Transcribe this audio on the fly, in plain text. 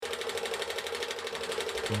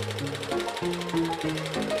Welcome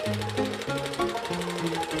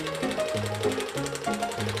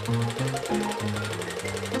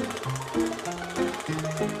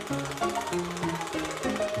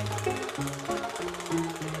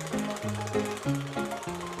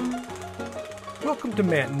to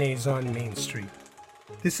Matinees on Main Street.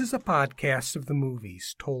 This is a podcast of the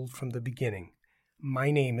movies told from the beginning.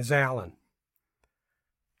 My name is Alan.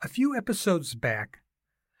 A few episodes back,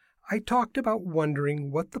 I talked about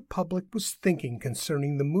wondering what the public was thinking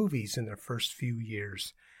concerning the movies in their first few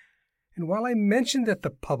years. And while I mentioned that the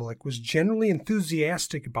public was generally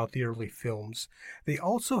enthusiastic about the early films, they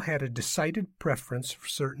also had a decided preference for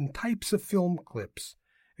certain types of film clips,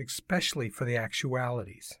 especially for the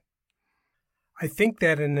actualities. I think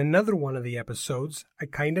that in another one of the episodes, I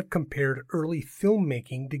kind of compared early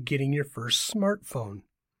filmmaking to getting your first smartphone.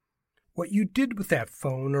 What you did with that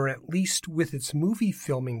phone, or at least with its movie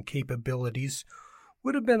filming capabilities,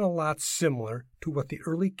 would have been a lot similar to what the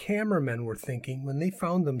early cameramen were thinking when they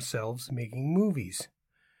found themselves making movies.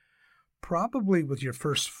 Probably with your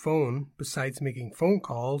first phone, besides making phone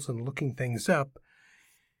calls and looking things up,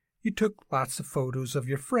 you took lots of photos of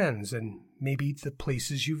your friends and maybe the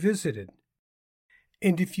places you visited.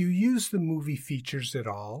 And if you used the movie features at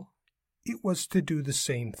all, it was to do the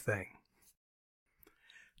same thing.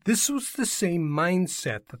 This was the same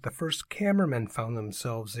mindset that the first cameramen found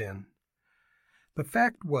themselves in. The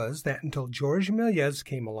fact was that until George Méliès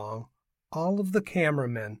came along, all of the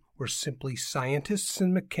cameramen were simply scientists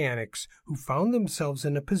and mechanics who found themselves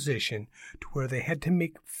in a position to where they had to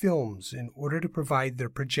make films in order to provide their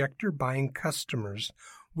projector-buying customers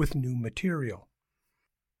with new material.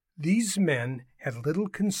 These men had little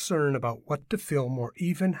concern about what to film or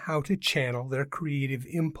even how to channel their creative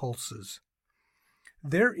impulses.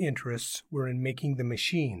 Their interests were in making the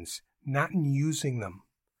machines, not in using them.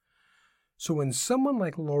 So when someone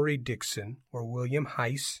like Laurie Dixon or William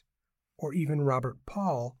Heiss or even Robert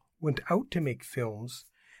Paul went out to make films,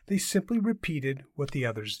 they simply repeated what the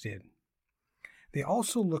others did. They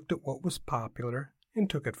also looked at what was popular and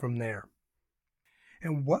took it from there.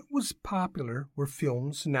 And what was popular were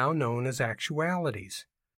films now known as actualities.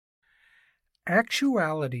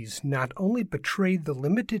 Actualities not only betrayed the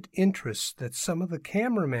limited interest that some of the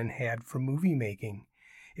cameramen had for movie making,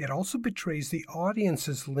 it also betrays the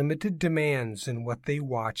audience's limited demands in what they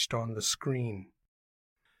watched on the screen.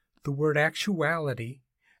 The word actuality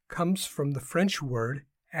comes from the French word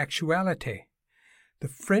actualité. The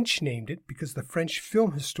French named it because the French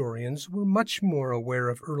film historians were much more aware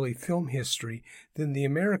of early film history than the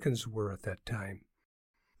Americans were at that time.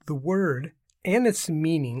 The word and its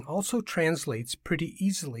meaning also translates pretty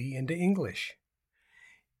easily into English.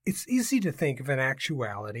 It's easy to think of an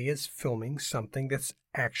actuality as filming something that's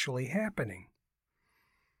actually happening.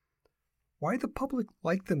 Why the public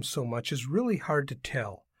liked them so much is really hard to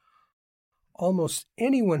tell. Almost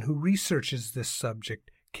anyone who researches this subject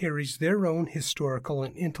carries their own historical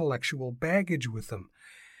and intellectual baggage with them,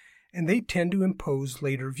 and they tend to impose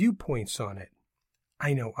later viewpoints on it.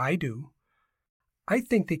 I know I do. I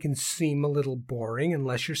think they can seem a little boring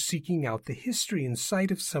unless you're seeking out the history inside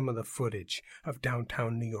of some of the footage of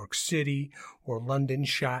downtown New York City or London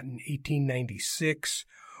shot in 1896,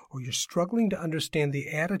 or you're struggling to understand the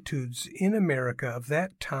attitudes in America of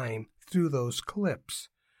that time through those clips.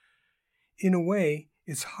 In a way,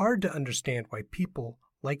 it's hard to understand why people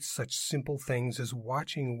like such simple things as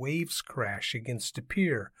watching waves crash against a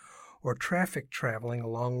pier or traffic traveling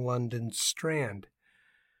along London's Strand.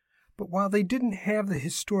 But while they didn't have the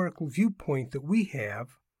historical viewpoint that we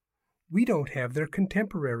have, we don't have their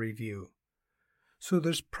contemporary view. So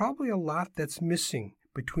there's probably a lot that's missing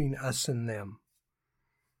between us and them.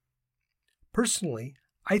 Personally,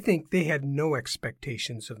 I think they had no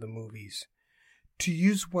expectations of the movies. To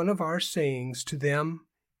use one of our sayings, to them,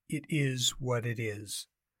 it is what it is.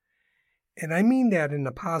 And I mean that in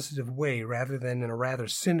a positive way rather than in a rather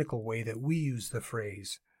cynical way that we use the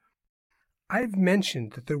phrase. I've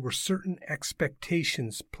mentioned that there were certain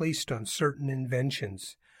expectations placed on certain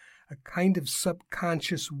inventions, a kind of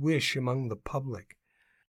subconscious wish among the public.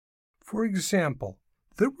 For example,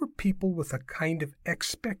 there were people with a kind of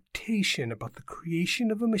expectation about the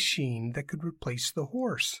creation of a machine that could replace the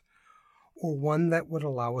horse, or one that would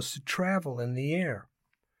allow us to travel in the air.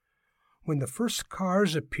 When the first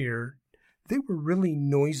cars appeared, they were really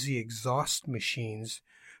noisy exhaust machines,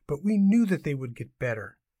 but we knew that they would get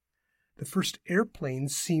better. The first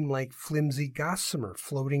airplanes seemed like flimsy gossamer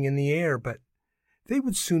floating in the air, but they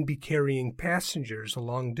would soon be carrying passengers a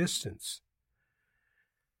long distance.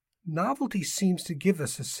 Novelty seems to give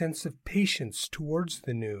us a sense of patience towards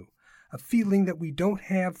the new, a feeling that we don't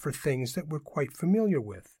have for things that we're quite familiar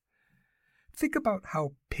with. Think about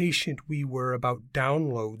how patient we were about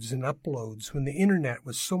downloads and uploads when the internet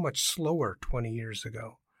was so much slower 20 years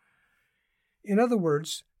ago. In other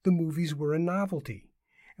words, the movies were a novelty,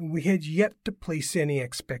 and we had yet to place any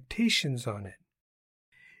expectations on it.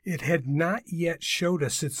 It had not yet showed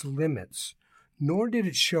us its limits, nor did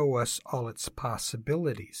it show us all its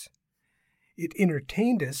possibilities. It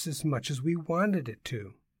entertained us as much as we wanted it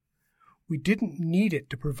to. We didn't need it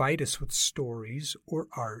to provide us with stories or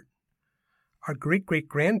art. Our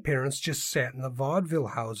great-great-grandparents just sat in the vaudeville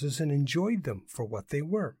houses and enjoyed them for what they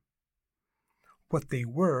were. What they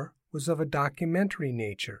were was of a documentary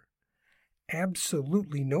nature.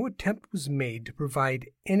 Absolutely no attempt was made to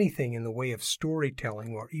provide anything in the way of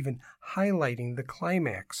storytelling or even highlighting the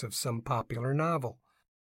climax of some popular novel.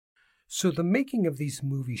 So the making of these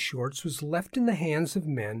movie shorts was left in the hands of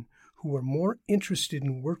men who were more interested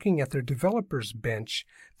in working at their developer's bench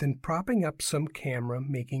than propping up some camera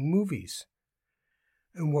making movies.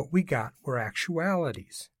 And what we got were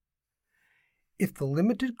actualities. If the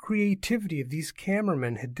limited creativity of these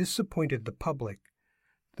cameramen had disappointed the public,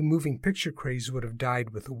 the moving picture craze would have died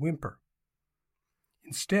with a whimper.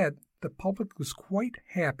 Instead, the public was quite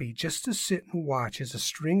happy just to sit and watch as a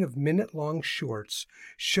string of minute-long shorts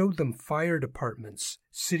showed them fire departments,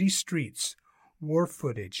 city streets, war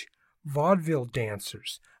footage, vaudeville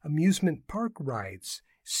dancers, amusement park rides,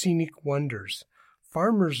 scenic wonders,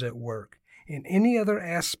 farmers at work, and any other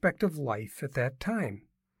aspect of life at that time.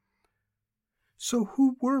 So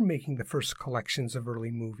who were making the first collections of early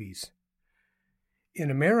movies? In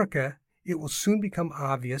America, it will soon become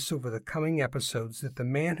obvious over the coming episodes that the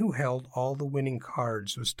man who held all the winning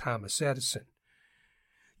cards was Thomas Edison.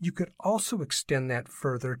 You could also extend that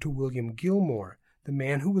further to William Gilmore, the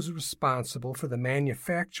man who was responsible for the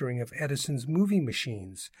manufacturing of Edison's movie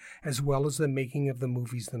machines, as well as the making of the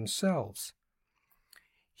movies themselves.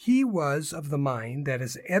 He was of the mind that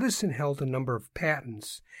as Edison held a number of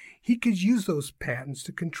patents, he could use those patents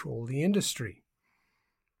to control the industry.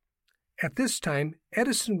 At this time,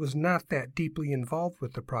 Edison was not that deeply involved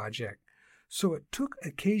with the project, so it took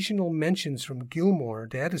occasional mentions from Gilmore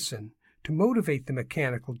to Edison to motivate the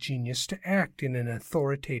mechanical genius to act in an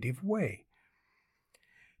authoritative way.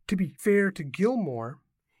 To be fair to Gilmore,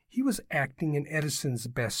 he was acting in Edison's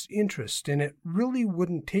best interest, and it really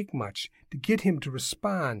wouldn't take much to get him to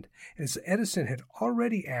respond, as Edison had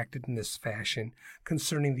already acted in this fashion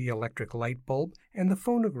concerning the electric light bulb and the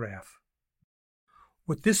phonograph.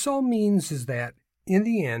 What this all means is that, in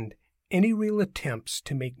the end, any real attempts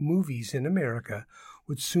to make movies in America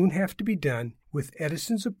would soon have to be done with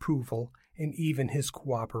Edison's approval and even his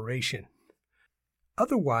cooperation.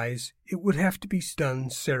 Otherwise, it would have to be done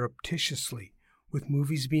surreptitiously, with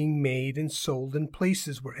movies being made and sold in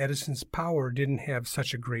places where Edison's power didn't have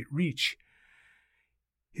such a great reach.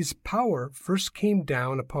 His power first came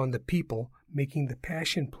down upon the people making the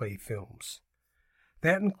Passion Play films.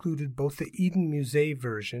 That included both the Eden Musée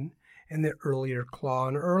version and the earlier Klaw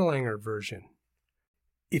and Erlanger version.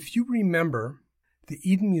 If you remember, the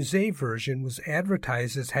Eden Musée version was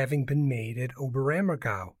advertised as having been made at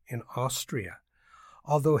Oberammergau in Austria,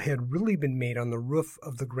 although it had really been made on the roof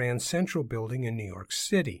of the Grand Central Building in New York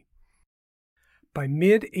City. By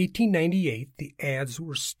mid-1898, the ads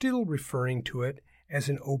were still referring to it as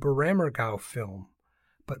an Oberammergau film,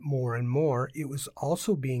 but more and more it was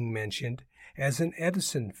also being mentioned as an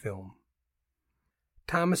Edison film.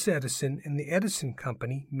 Thomas Edison and the Edison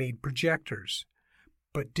Company made projectors,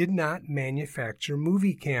 but did not manufacture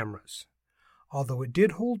movie cameras, although it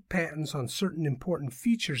did hold patents on certain important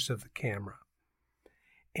features of the camera.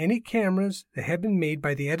 Any cameras that had been made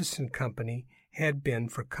by the Edison Company had been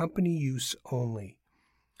for company use only.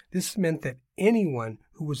 This meant that anyone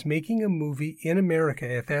who was making a movie in America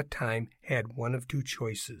at that time had one of two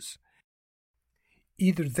choices.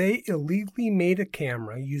 Either they illegally made a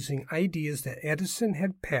camera using ideas that Edison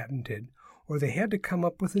had patented, or they had to come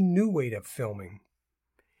up with a new way of filming.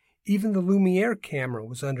 Even the Lumiere camera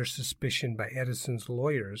was under suspicion by Edison's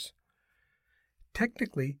lawyers.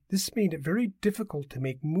 Technically, this made it very difficult to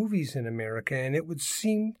make movies in America, and it would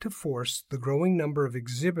seem to force the growing number of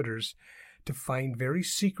exhibitors to find very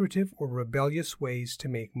secretive or rebellious ways to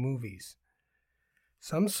make movies.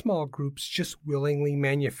 Some small groups just willingly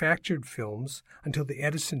manufactured films until the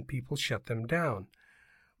Edison people shut them down,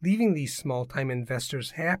 leaving these small-time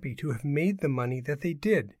investors happy to have made the money that they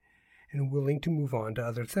did and willing to move on to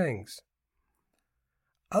other things.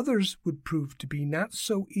 Others would prove to be not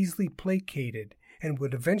so easily placated and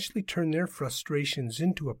would eventually turn their frustrations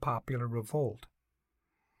into a popular revolt.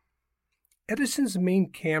 Edison's main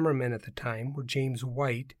cameramen at the time were James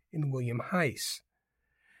White and William Heiss.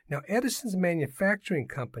 Now, Edison's manufacturing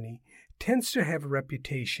company tends to have a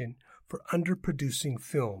reputation for underproducing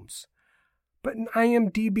films, but in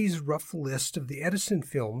IMDb's rough list of the Edison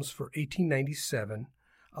films for 1897,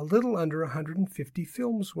 a little under 150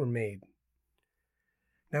 films were made.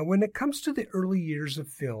 Now, when it comes to the early years of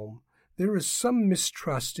film, there is some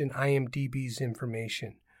mistrust in IMDb's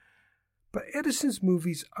information, but Edison's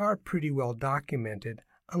movies are pretty well documented,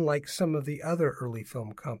 unlike some of the other early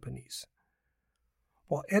film companies.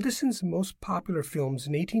 While Edison's most popular films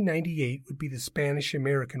in 1898 would be the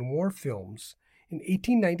Spanish-American War films, in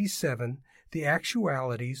 1897 the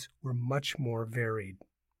actualities were much more varied.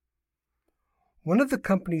 One of the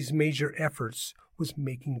company's major efforts was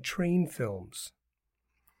making train films.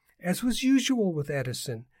 As was usual with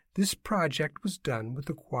Edison, this project was done with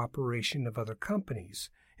the cooperation of other companies,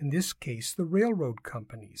 in this case the railroad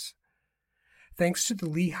companies. Thanks to the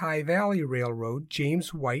Lehigh Valley Railroad,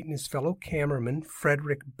 James White and his fellow cameraman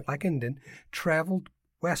Frederick Blackenden traveled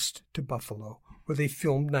west to Buffalo, where they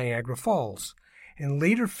filmed Niagara Falls, and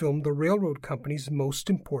later filmed the railroad company's most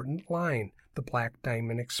important line, the Black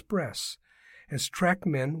Diamond Express, as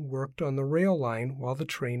trackmen worked on the rail line while the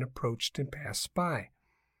train approached and passed by.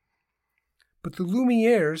 But the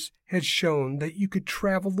Lumieres had shown that you could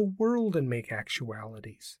travel the world and make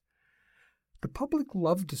actualities. The public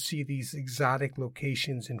loved to see these exotic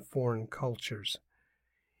locations in foreign cultures.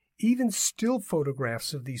 Even still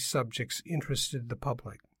photographs of these subjects interested the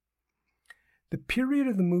public. The period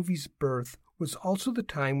of the movie's birth was also the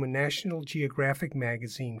time when National Geographic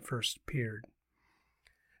magazine first appeared.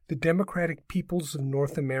 The democratic peoples of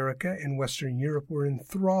North America and Western Europe were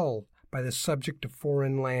enthralled by the subject of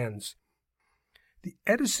foreign lands. The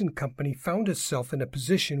Edison Company found itself in a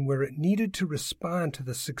position where it needed to respond to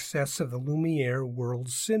the success of the Lumiere world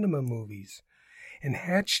cinema movies, and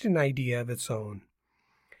hatched an idea of its own.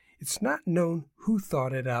 It's not known who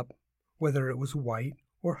thought it up, whether it was White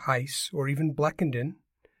or Heiss or even Blackenden.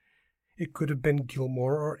 It could have been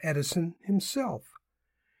Gilmore or Edison himself.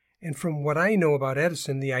 And from what I know about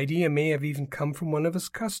Edison, the idea may have even come from one of his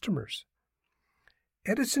customers.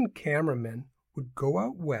 Edison cameramen would go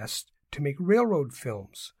out west to make railroad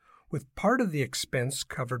films, with part of the expense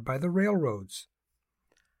covered by the railroads.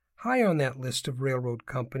 High on that list of railroad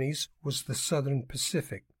companies was the Southern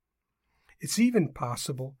Pacific. It's even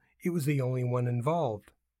possible it was the only one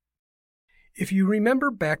involved. If you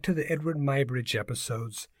remember back to the Edward Muybridge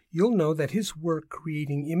episodes, you'll know that his work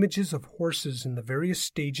creating images of horses in the various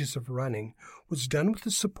stages of running was done with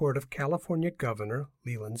the support of California Governor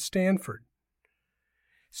Leland Stanford.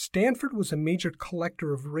 Stanford was a major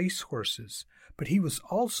collector of racehorses, but he was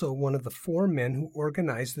also one of the 4 men who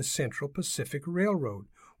organized the Central Pacific Railroad,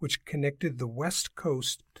 which connected the West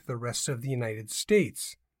Coast to the rest of the United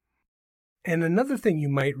States. And another thing you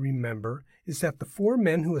might remember is that the 4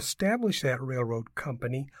 men who established that railroad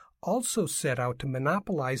company also set out to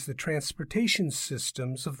monopolize the transportation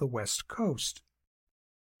systems of the West Coast.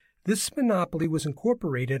 This monopoly was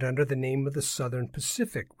incorporated under the name of the Southern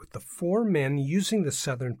Pacific, with the 4 men using the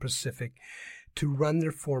Southern Pacific to run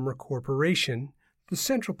their former corporation, the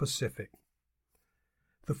Central Pacific.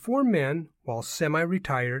 The 4 men, while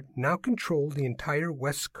semi-retired, now controlled the entire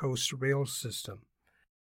West Coast rail system.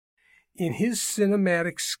 In his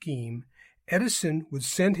cinematic scheme, Edison would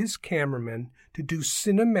send his cameramen to do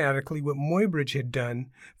cinematically what Muybridge had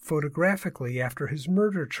done photographically after his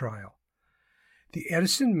murder trial. The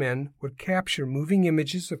Edison men would capture moving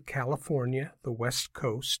images of California, the West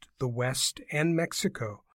Coast, the West, and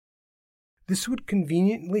Mexico. This would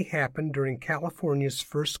conveniently happen during California's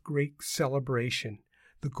first great celebration,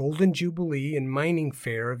 the Golden Jubilee and Mining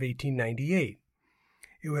Fair of 1898.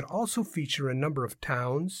 It would also feature a number of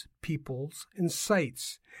towns, peoples, and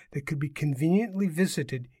sites that could be conveniently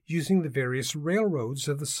visited using the various railroads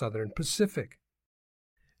of the Southern Pacific.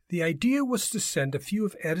 The idea was to send a few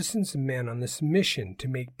of Edison's men on this mission to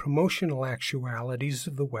make promotional actualities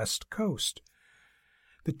of the West Coast.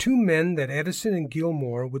 The 2 men that Edison and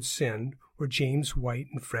Gilmore would send were James White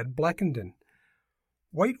and Fred Blackenden.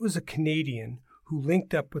 White was a Canadian who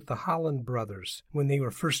linked up with the Holland brothers when they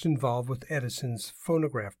were first involved with Edison's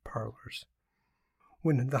phonograph parlors.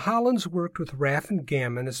 When the Hollands worked with Raff and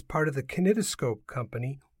Gammon as part of the Kinetoscope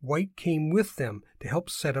Company, White came with them to help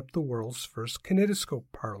set up the world's first kinetoscope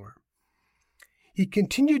parlor. He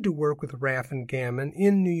continued to work with Raff and Gammon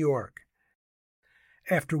in New York.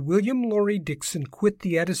 After William Laurie Dixon quit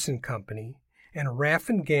the Edison Company, and Raff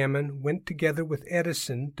and Gammon went together with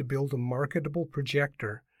Edison to build a marketable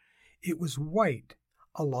projector, it was White,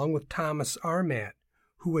 along with Thomas Armat,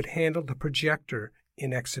 who would handle the projector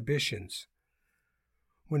in exhibitions.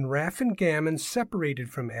 when Raffen Gammon separated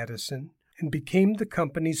from Edison and became the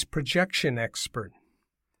company's projection expert.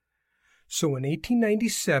 So in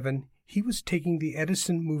 1897, he was taking the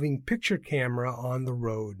Edison moving picture camera on the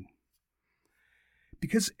road.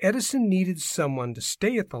 Because Edison needed someone to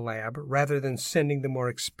stay at the lab rather than sending the more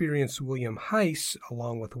experienced William Heiss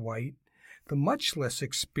along with White, the much less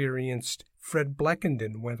experienced Fred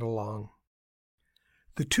Bleckenden went along.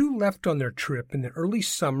 The two left on their trip in the early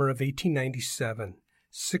summer of 1897,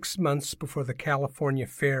 6 months before the California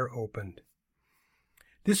Fair opened.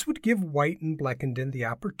 This would give White and Bleckenden the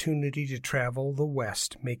opportunity to travel the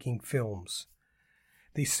West making films.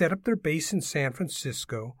 They set up their base in San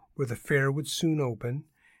Francisco, where the fair would soon open,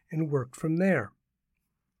 and worked from there.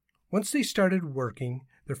 Once they started working,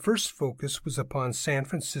 their first focus was upon San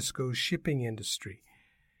Francisco's shipping industry.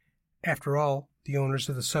 After all, the owners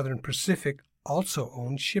of the Southern Pacific also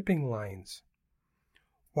owned shipping lines.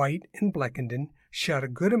 White and Bleckenden shot a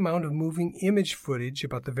good amount of moving image footage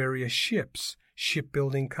about the various ships,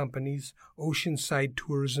 shipbuilding companies, oceanside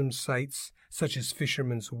tourism sites such as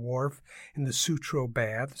Fisherman's Wharf and the Sutro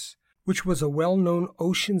Baths, which was a well-known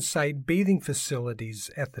oceanside bathing facilities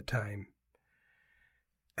at the time.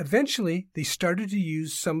 Eventually, they started to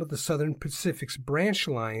use some of the Southern Pacific's branch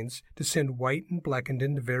lines to send White and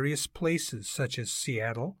Bleckenden to various places such as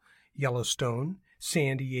Seattle, Yellowstone,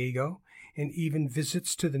 San Diego, and even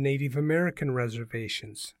visits to the Native American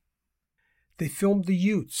reservations. They filmed the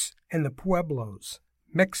Utes and the Pueblos,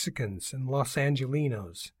 Mexicans and Los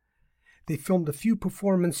Angelinos. They filmed a few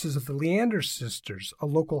performances of the Leander Sisters, a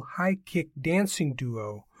local high-kick dancing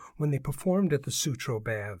duo, when they performed at the Sutro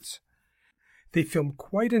Baths. They filmed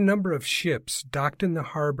quite a number of ships docked in the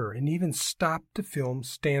harbor and even stopped to film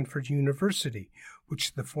Stanford University,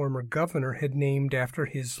 which the former governor had named after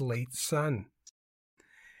his late son.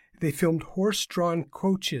 They filmed horse-drawn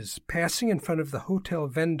coaches passing in front of the Hotel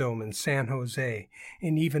Vendome in San Jose,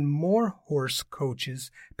 and even more horse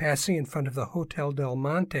coaches passing in front of the Hotel Del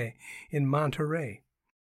Monte in Monterey.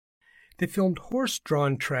 They filmed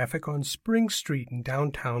horse-drawn traffic on Spring Street in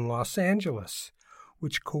downtown Los Angeles,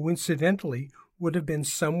 which coincidentally would have been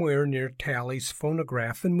somewhere near Talley's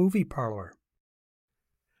phonograph and movie parlor.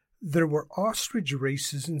 There were ostrich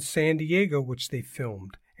races in San Diego which they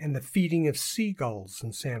filmed, and the feeding of seagulls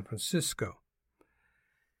in San Francisco.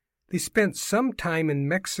 They spent some time in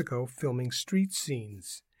Mexico filming street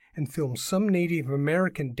scenes, and filmed some Native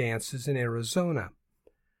American dances in Arizona.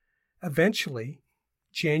 Eventually,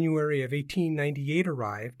 January of 1898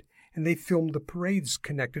 arrived, and they filmed the parades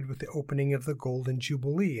connected with the opening of the Golden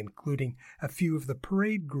Jubilee, including a few of the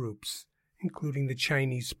parade groups, including the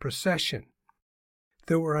Chinese procession.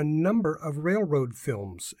 There were a number of railroad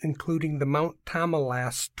films, including the Mount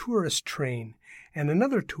Tamalas tourist train and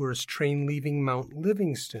another tourist train leaving Mount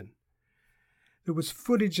Livingston. There was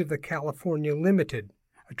footage of the California Limited,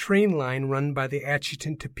 a train line run by the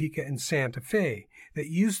Atchison, Topeka, and Santa Fe that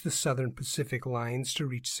used the Southern Pacific lines to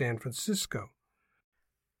reach San Francisco.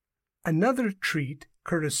 Another treat,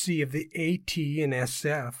 courtesy of the AT and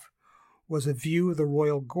SF, was a view of the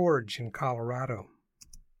Royal Gorge in Colorado.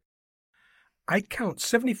 I count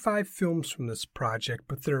 75 films from this project,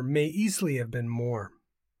 but there may easily have been more.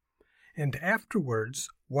 And afterwards,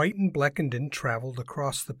 White and Bleckenden traveled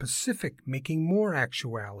across the Pacific making more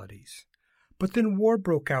actualities. But then war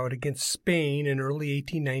broke out against Spain in early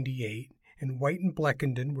 1898, and White and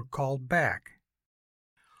Bleckenden were called back.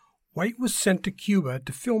 White was sent to Cuba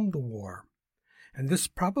to film the war, and this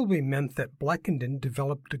probably meant that Bleckenden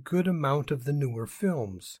developed a good amount of the newer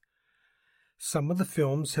films. Some of the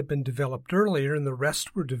films had been developed earlier, and the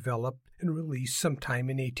rest were developed and released sometime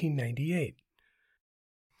in 1898.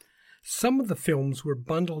 Some of the films were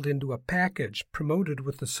bundled into a package promoted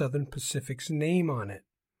with the Southern Pacific's name on it.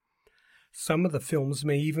 Some of the films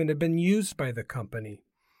may even have been used by the company.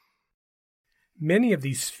 Many of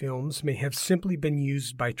these films may have simply been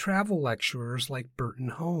used by travel lecturers like Burton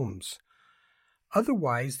Holmes.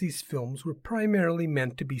 Otherwise, these films were primarily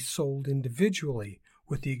meant to be sold individually,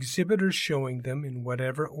 with the exhibitors showing them in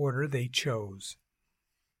whatever order they chose.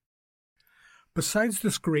 Besides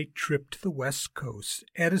this great trip to the West Coast,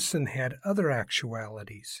 Edison had other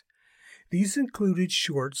actualities. These included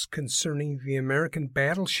shorts concerning the American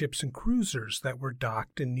battleships and cruisers that were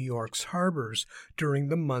docked in New York's harbors during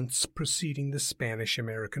the months preceding the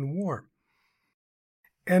Spanish-American War.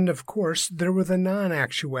 And, of course, there were the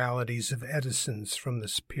non-actualities of Edison's from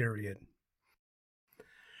this period.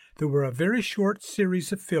 There were a very short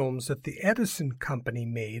series of films that the Edison Company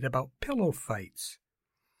made about pillow fights.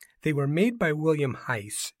 They were made by William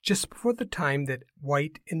Heiss just before the time that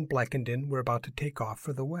White and Bleckenden were about to take off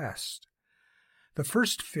for the West. The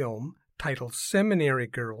first film, titled Seminary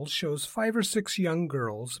Girls, shows 5 or 6 young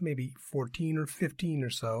girls, maybe 14 or 15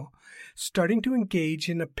 or so, starting to engage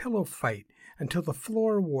in a pillow fight until the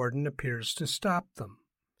floor warden appears to stop them.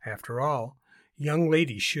 After all, young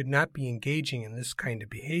ladies should not be engaging in this kind of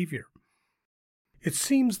behavior. It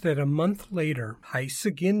seems that a month later, Heiss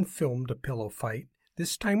again filmed a pillow fight,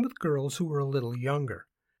 this time with girls who were a little younger.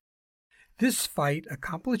 This fight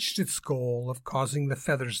accomplished its goal of causing the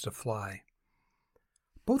feathers to fly.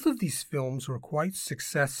 Both of these films were quite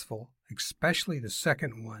successful, especially the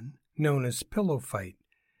second one, known as Pillow Fight.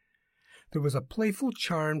 There was a playful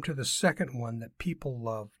charm to the second one that people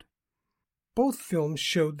loved. Both films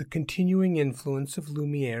showed the continuing influence of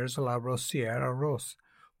Lumiere's La Rosière Arrose,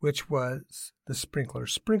 which was The Sprinkler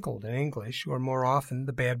Sprinkled in English, or more often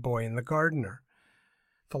The Bad Boy and the Gardener.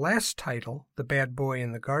 The last title, The Bad Boy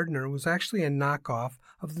and the Gardener, was actually a knockoff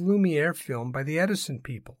of the Lumiere film by the Edison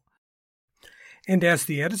people. And as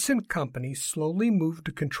the Edison Company slowly moved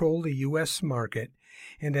to control the U.S. market,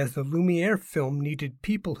 and as the Lumiere film needed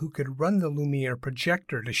people who could run the Lumiere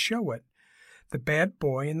projector to show it, The Bad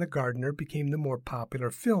Boy and the Gardener became the more popular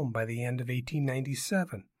film by the end of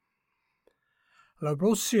 1897. La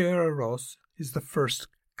Rosière Arrose is the first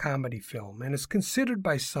comedy film and is considered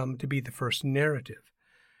by some to be the first narrative.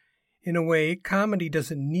 In a way, comedy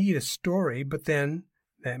doesn't need a story, but then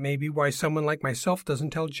that may be why someone like myself doesn't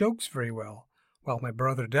tell jokes very well, while my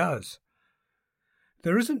brother does.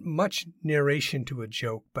 There isn't much narration to a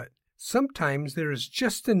joke, but sometimes there is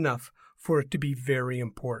just enough for it to be very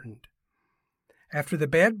important. After the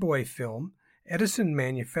Bad Boy film, Edison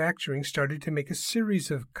Manufacturing started to make a series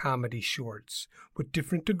of comedy shorts with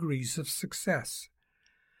different degrees of success.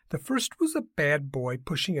 The first was a bad boy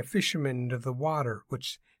pushing a fisherman into the water,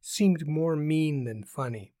 which seemed more mean than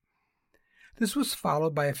funny. This was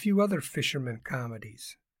followed by a few other fisherman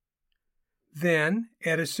comedies. Then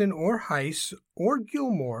Edison or Heiss or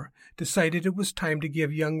Gilmore decided it was time to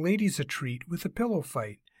give young ladies a treat with a pillow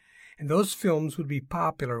fight, and those films would be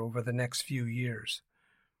popular over the next few years.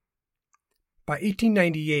 By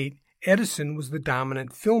 1898, Edison was the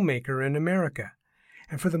dominant filmmaker in America,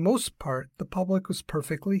 and for the most part, the public was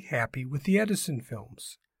perfectly happy with the Edison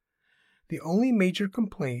films. The only major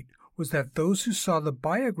complaint was that those who saw the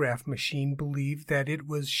Biograph machine believed that it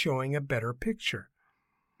was showing a better picture.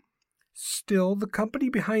 Still, the company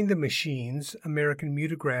behind the machines, American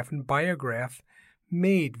Mutograph and Biograph,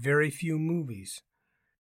 made very few movies.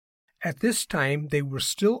 At this time, they were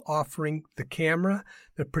still offering the camera,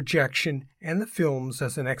 the projection, and the films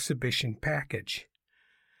as an exhibition package.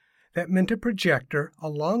 That meant a projector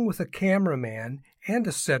along with a cameraman and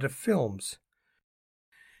a set of films.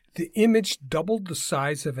 The image doubled the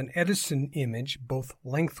size of an Edison image, both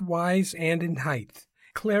lengthwise and in height.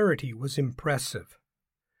 Clarity was impressive.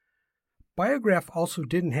 Biograph also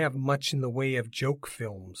didn't have much in the way of joke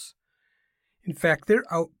films. In fact, their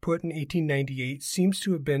output in 1898 seems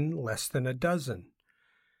to have been less than a dozen.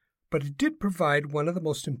 But it did provide one of the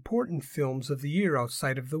most important films of the year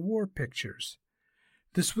outside of the war pictures.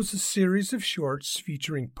 This was a series of shorts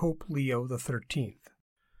featuring Pope Leo XIII.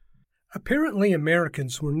 Apparently,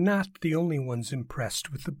 Americans were not the only ones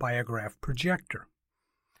impressed with the Biograph projector.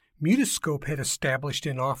 Mutascope had established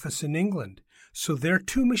an office in England, so their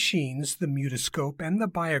two machines, the Mutascope and the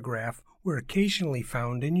Biograph, were occasionally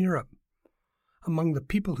found in Europe. Among the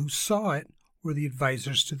people who saw it were the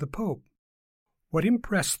advisors to the Pope. What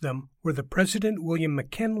impressed them were the President William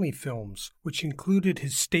McKinley films, which included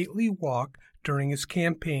his stately walk during his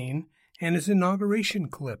campaign and his inauguration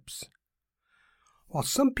clips. While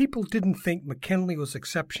some people didn't think McKinley was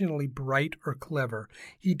exceptionally bright or clever,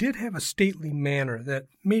 he did have a stately manner that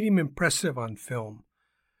made him impressive on film.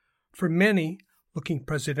 For many, looking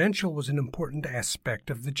presidential was an important aspect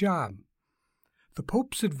of the job. The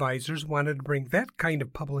Pope's advisors wanted to bring that kind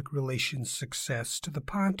of public relations success to the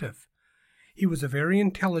pontiff. He was a very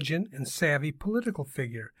intelligent and savvy political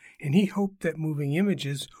figure, and he hoped that moving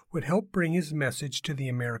images would help bring his message to the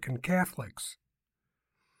American Catholics.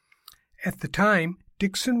 At the time,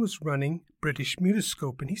 Dixon was running British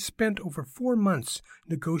Mutascope, and he spent over 4 months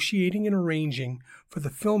negotiating and arranging for the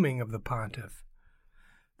filming of the pontiff.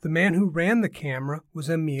 The man who ran the camera was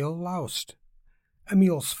Emile Laust.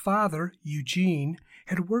 Emile's father, Eugene,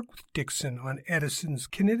 had worked with Dixon on Edison's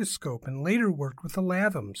kinetoscope and later worked with the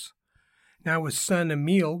Lathams. Now his son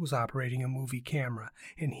Emile was operating a movie camera,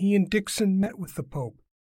 and he and Dixon met with the Pope.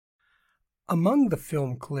 Among the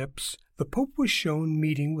film clips, the Pope was shown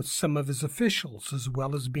meeting with some of his officials as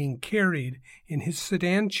well as being carried in his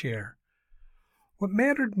sedan chair. What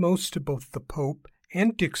mattered most to both the Pope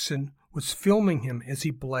and Dixon was filming him as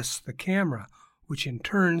he blessed the camera, which in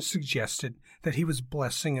turn suggested that he was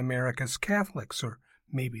blessing America's Catholics, or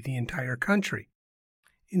maybe the entire country.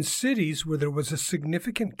 In cities where there was a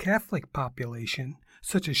significant Catholic population,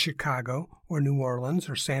 such as Chicago or New Orleans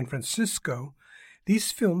or San Francisco,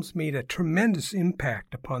 these films made a tremendous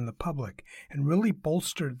impact upon the public and really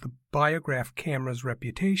bolstered the Biograph camera's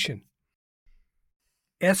reputation.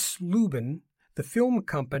 S. Lubin, the film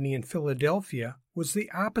company in Philadelphia, was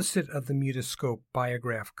the opposite of the Mutoscope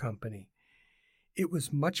Biograph company. It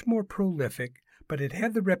was much more prolific, but it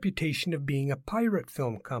had the reputation of being a pirate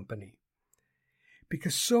film company.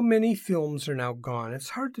 Because so many films are now gone, it's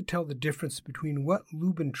hard to tell the difference between what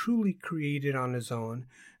Lubin truly created on his own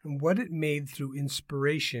and what it made through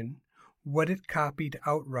inspiration, what it copied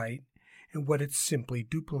outright, and what it simply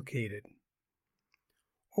duplicated.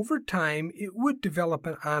 Over time, it would develop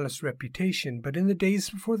an honest reputation, but in the days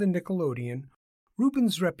before the Nickelodeon,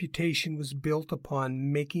 Lubin's reputation was built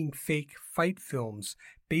upon making fake fight films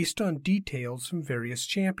based on details from various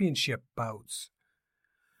championship bouts.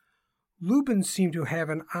 Lubin seemed to have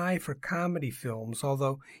an eye for comedy films,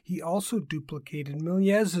 although he also duplicated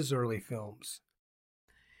Méliès's early films.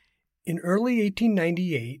 In early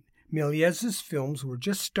 1898, Méliès's films were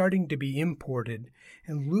just starting to be imported,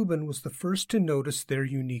 and Lubin was the first to notice their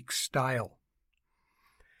unique style.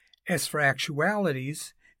 As for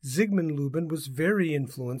actualities, Zygmunt Lubin was very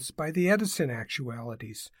influenced by the Edison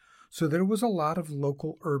actualities, so there was a lot of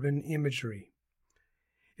local urban imagery.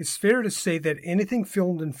 It's fair to say that anything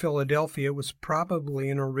filmed in Philadelphia was probably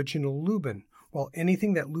an original Lubin, while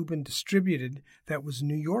anything that Lubin distributed that was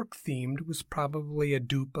New York-themed was probably a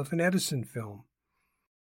dupe of an Edison film.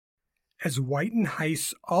 As White and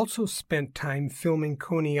Heiss also spent time filming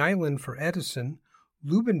Coney Island for Edison,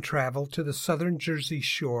 Lubin traveled to the southern Jersey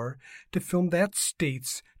Shore to film that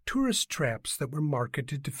state's tourist traps that were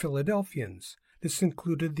marketed to Philadelphians. This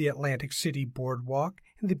included the Atlantic City Boardwalk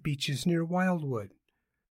and the beaches near Wildwood.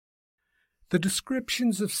 The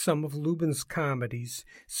descriptions of some of Lubin's comedies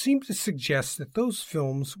seem to suggest that those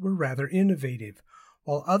films were rather innovative,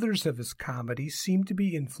 while others of his comedies seem to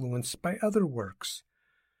be influenced by other works.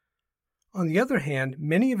 On the other hand,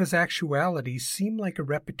 many of his actualities seem like a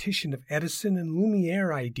repetition of Edison and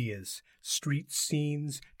Lumiere ideas: street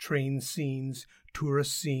scenes, train scenes,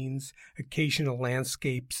 tourist scenes, occasional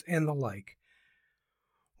landscapes, and the like.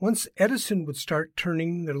 Once Edison would start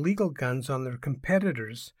turning their legal guns on their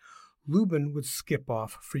competitors, Lubin would skip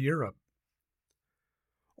off for Europe.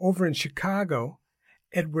 Over in Chicago,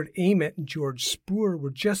 Edward Ament and George Spoor were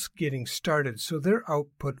just getting started, so their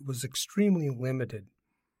output was extremely limited.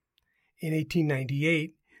 In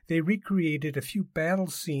 1898, they recreated a few battle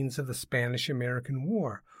scenes of the Spanish-American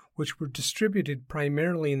War, which were distributed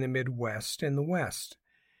primarily in the Midwest and the West.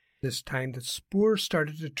 This time that Spoor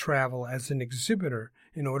started to travel as an exhibitor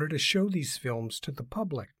in order to show these films to the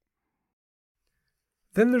public.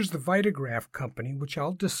 Then there's the Vitagraph Company, which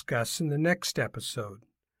I'll discuss in the next episode.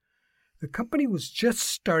 The company was just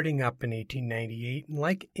starting up in 1898, and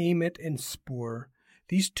like Ament and Spoor,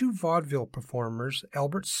 these two vaudeville performers,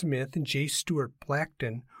 Albert Smith and J. Stuart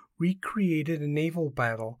Blackton, recreated a naval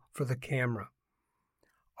battle for the camera.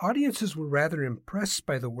 Audiences were rather impressed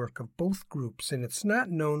by the work of both groups, and it's not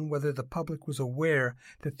known whether the public was aware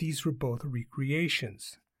that these were both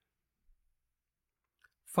recreations.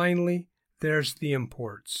 Finally, there's the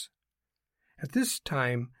imports. At this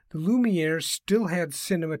time, the Lumieres still had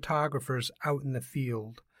cinematographers out in the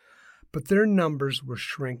field, but their numbers were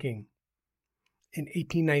shrinking. In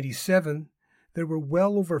 1897, there were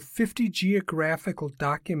well over 50 geographical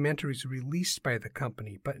documentaries released by the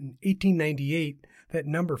company, but in 1898, that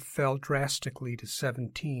number fell drastically to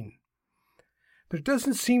 17. There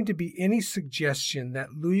doesn't seem to be any suggestion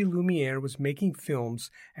that Louis Lumiere was making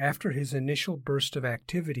films after his initial burst of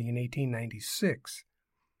activity in 1896.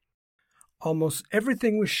 Almost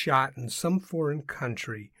everything was shot in some foreign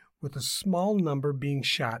country, with a small number being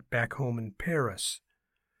shot back home in Paris.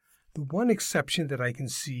 The one exception that I can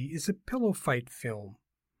see is a pillow fight film.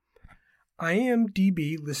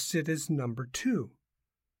 IMDb listed as number 2.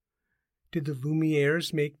 Did the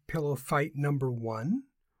Lumieres make Pillow Fight number 1?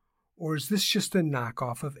 Or is this just a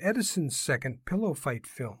knockoff of Edison's second pillow fight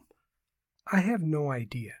film? I have no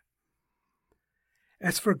idea.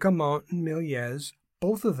 As for Gaumont and Méliès,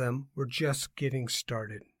 both of them were just getting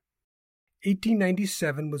started.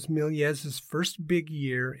 1897 was Méliès's first big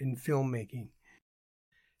year in filmmaking.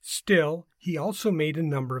 Still, he also made a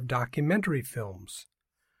number of documentary films.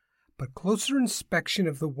 But closer inspection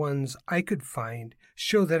of the ones I could find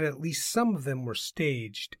show that at least some of them were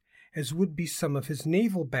staged, as would be some of his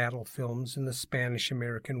naval battle films in the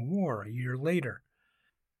Spanish-American War a year later.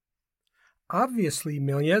 Obviously,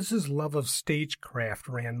 Méliès's love of stagecraft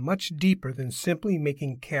ran much deeper than simply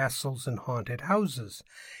making castles and haunted houses,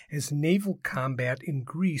 as naval combat in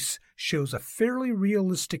Greece shows a fairly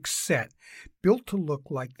realistic set built to look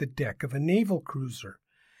like the deck of a naval cruiser,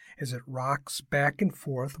 as it rocks back and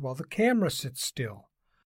forth while the camera sits still.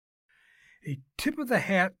 A tip of the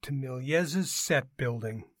hat to Méliès's set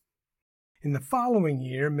building. In the following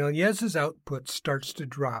year, Méliès's output starts to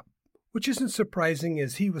drop, which isn't surprising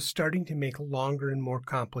as he was starting to make longer and more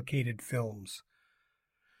complicated films.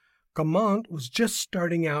 Gaumont was just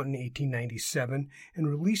starting out in 1897 and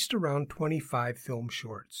released around 25 film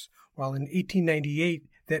shorts, while in 1898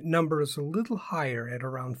 that number is a little higher at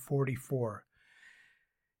around 44.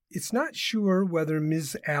 It's not sure whether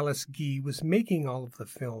Ms. Alice Guy was making all of the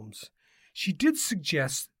films. She did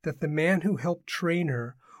suggest that the man who helped train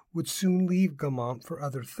her would soon leave Gaumont for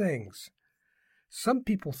other things. Some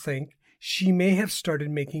people think she may have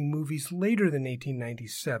started making movies later than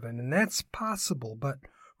 1897, and that's possible, but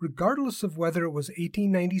regardless of whether it was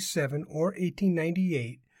 1897 or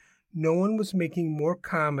 1898, no one was making more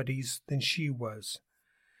comedies than she was.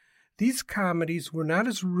 These comedies were not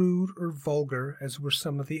as rude or vulgar as were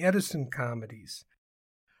some of the Edison comedies.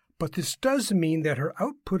 But this does mean that her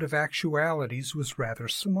output of actualities was rather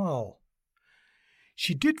small.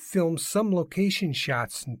 She did film some location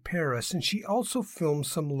shots in Paris, and she also filmed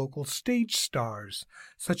some local stage stars,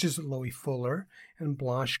 such as Loie Fuller and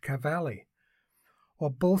Blanche Cavalli. While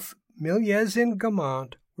both Méliès and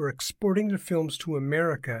Gaumont were exporting their films to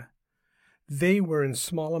America, they were in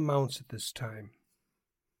small amounts at this time.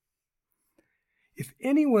 If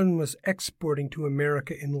anyone was exporting to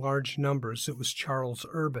America in large numbers, it was Charles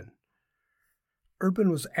Urban.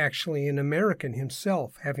 Urban was actually an American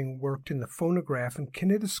himself, having worked in the phonograph and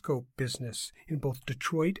kinetoscope business in both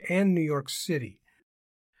Detroit and New York City.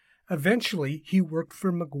 Eventually, he worked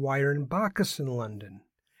for Maguire and Bacchus in London.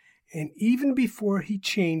 And even before he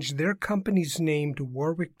changed their company's name to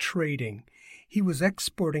Warwick Trading, he was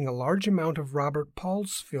exporting a large amount of Robert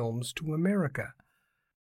Paul's films to America.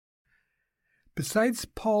 Besides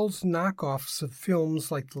Paul's knockoffs of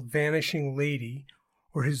films like The Vanishing Lady,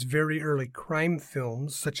 or his very early crime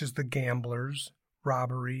films such as The Gamblers,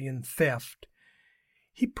 Robbery, and Theft,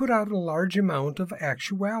 he put out a large amount of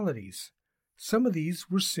actualities. Some of these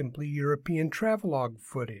were simply European travelogue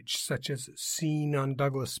footage, such as Scene on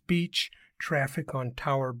Douglas Beach, Traffic on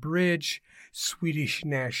Tower Bridge, Swedish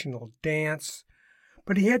National Dance,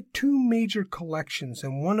 but he had two major collections,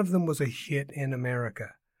 and one of them was a hit in America.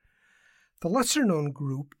 The lesser-known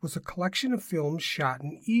group was a collection of films shot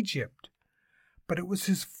in Egypt, but it was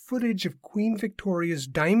his footage of Queen Victoria's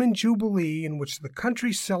Diamond Jubilee, in which the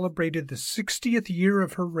country celebrated the 60th year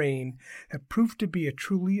of her reign, that proved to be a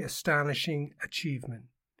truly astonishing achievement.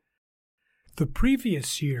 The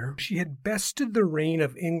previous year, she had bested the reign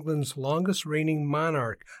of England's longest-reigning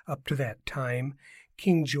monarch up to that time,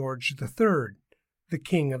 King George III, the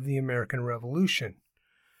king of the American Revolution.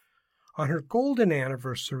 On her golden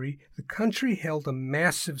anniversary, the country held a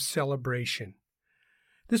massive celebration.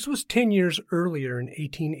 This was 10 years earlier in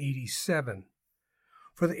 1887.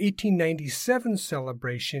 For the 1897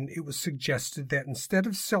 celebration, it was suggested that instead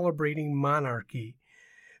of celebrating monarchy,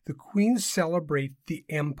 the Queen celebrate the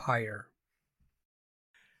Empire.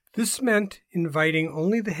 This meant inviting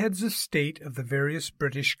only the heads of state of the various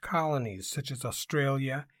British colonies, such as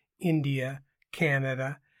Australia, India,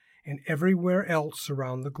 Canada, and everywhere else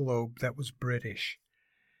around the globe that was British.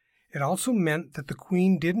 It also meant that the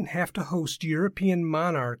Queen didn't have to host European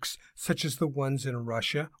monarchs such as the ones in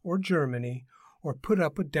Russia or Germany, or put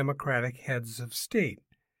up with democratic heads of state.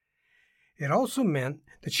 It also meant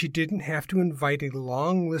that she didn't have to invite a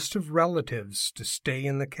long list of relatives to stay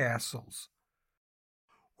in the castles.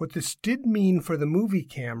 What this did mean for the movie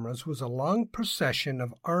cameras was a long procession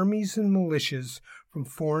of armies and militias from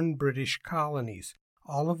foreign British colonies,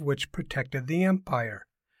 all of which protected the empire.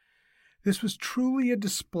 This was truly a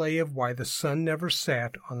display of why the sun never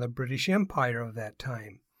set on the British Empire of that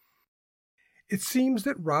time. It seems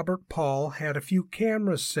that Robert Paul had a few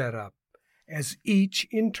cameras set up, as each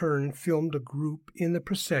in turn filmed a group in the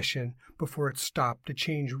procession before it stopped to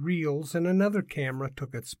change reels and another camera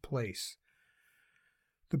took its place.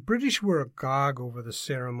 The British were agog over the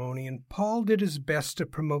ceremony, and Paul did his best to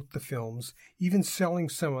promote the films, even selling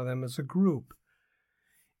some of them as a group.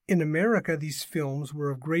 In America, these films were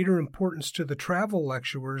of greater importance to the travel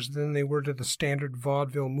lecturers than they were to the standard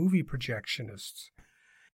vaudeville movie projectionists.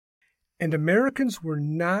 And Americans were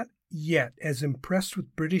not yet as impressed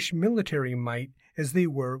with British military might as they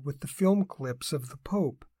were with the film clips of the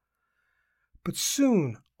Pope. But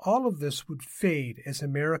soon, all of this would fade as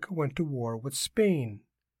America went to war with Spain.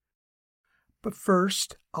 But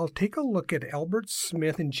first, I'll take a look at Albert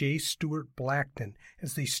Smith and J. Stewart Blackton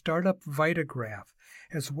as they start up Vitagraph,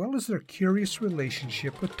 as well as their curious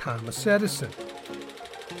relationship with Thomas Edison.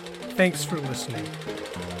 Thanks for listening.